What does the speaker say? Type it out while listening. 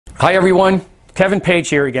Hi everyone, Kevin Page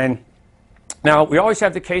here again. Now, we always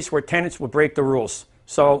have the case where tenants will break the rules.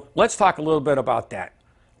 So let's talk a little bit about that.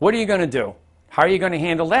 What are you going to do? How are you going to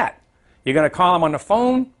handle that? You're going to call them on the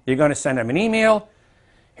phone? You're going to send them an email?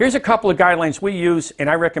 Here's a couple of guidelines we use, and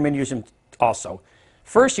I recommend using them also.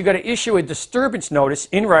 First, you've got to issue a disturbance notice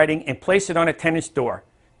in writing and place it on a tenant's door.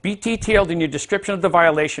 Be detailed in your description of the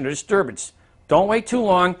violation or disturbance. Don't wait too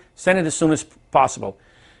long. Send it as soon as possible.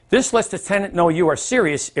 This lets the tenant know you are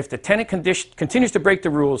serious. If the tenant continues to break the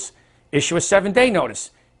rules, issue a 7-day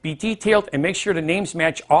notice. Be detailed and make sure the names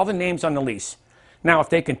match all the names on the lease. Now, if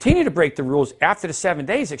they continue to break the rules after the 7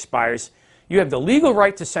 days expires, you have the legal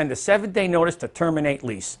right to send a 7-day notice to terminate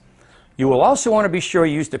lease. You will also want to be sure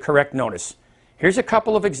you use the correct notice. Here's a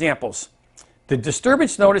couple of examples. The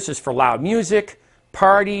disturbance notice is for loud music,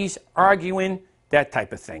 parties, arguing, that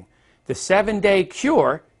type of thing. The 7-day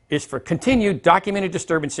cure is for continued documented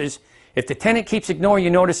disturbances. If the tenant keeps ignoring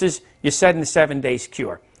your notices, you set in the 7 days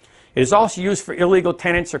cure. It is also used for illegal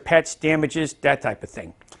tenants or pets, damages, that type of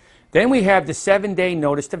thing. Then we have the 7-day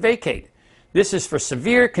notice to vacate. This is for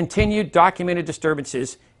severe, continued, documented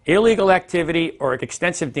disturbances, illegal activity, or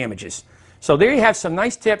extensive damages. So there you have some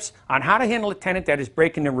nice tips on how to handle a tenant that is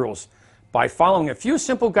breaking the rules. By following a few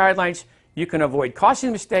simple guidelines, you can avoid costly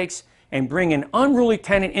mistakes and bring an unruly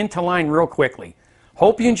tenant into line real quickly.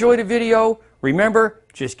 Hope you enjoyed the video. Remember,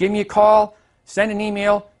 just give me a call, send an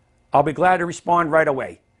email. I'll be glad to respond right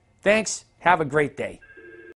away. Thanks. Have a great day.